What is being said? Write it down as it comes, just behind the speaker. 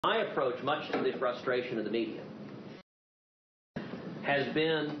My approach, much to the frustration of the media, has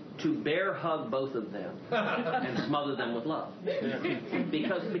been to bear hug both of them and smother them with love.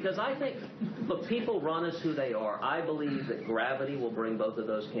 Because I think, look, people run as who they are. I believe that gravity will bring both of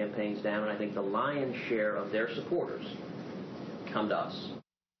those campaigns down, and I think the lion's share of their supporters come to us.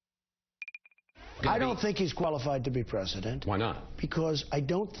 I don't think he's qualified to be president. Why not? Because I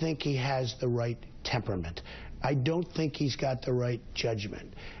don't think he has the right temperament. I don't think he's got the right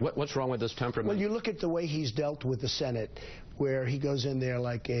judgment. What's wrong with this temperament? Well, you look at the way he's dealt with the Senate, where he goes in there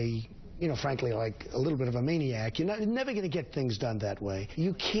like a, frankly, like a little bit of a maniac. You're never going to get things done that way.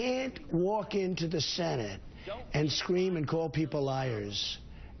 You can't walk into the Senate and scream and call people liars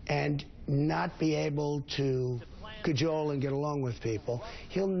and not be able to cajole and get along with people.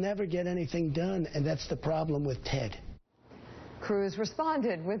 He'll never get anything done, and that's the problem with Ted. Cruz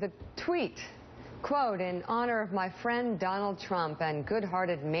responded with a tweet, quote, "In honor of my friend Donald Trump and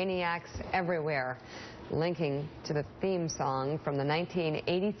good-hearted maniacs everywhere," linking to the theme song from the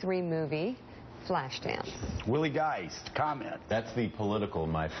 1983 movie Flashdance. Willie Geist, comment. That's the political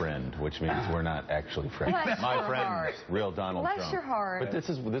my friend, which means we're not actually friends. Bless My your friend, heart. real Donald Bless Trump. your heart. But this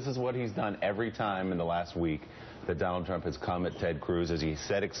is what he's done every time in the last week that Donald Trump has come at Ted Cruz. As he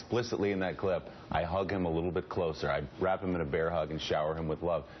said explicitly in that clip, I hug him a little bit closer. I wrap him in a bear hug and shower him with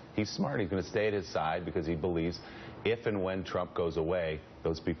love. He's smart. He's going to stay at his side because he believes if and when Trump goes away,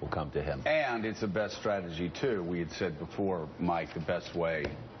 those people come to him. And it's the best strategy, too. We had said before, Mike, the best way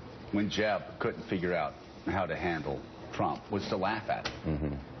when Jeb couldn't figure out how to handle Trump was to laugh at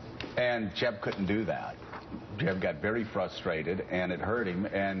him. And Jeb couldn't do that. Jeb got very frustrated, and it hurt him,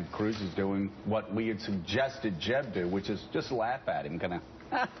 and Cruz is doing what we had suggested Jeb do, which is just laugh at him, kind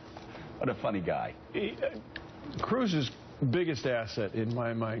of, what a funny guy. Cruz's biggest asset, in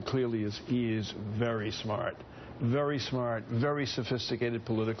my mind, clearly is he is very smart, very sophisticated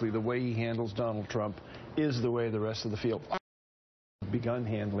politically. The way he handles Donald Trump is the way the rest of the field begun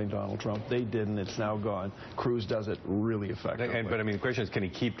handling Donald Trump. They didn't. It's now gone. Cruz does it really effectively. But I mean, the question is, can he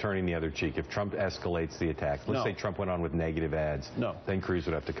keep turning the other cheek? If Trump escalates the attacks, let's say Trump went on with negative ads, then Cruz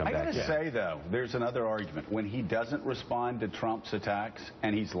would have to come back. I got to say, though, there's another argument. When he doesn't respond to Trump's attacks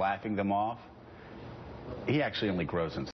and he's laughing them off, he actually only grows in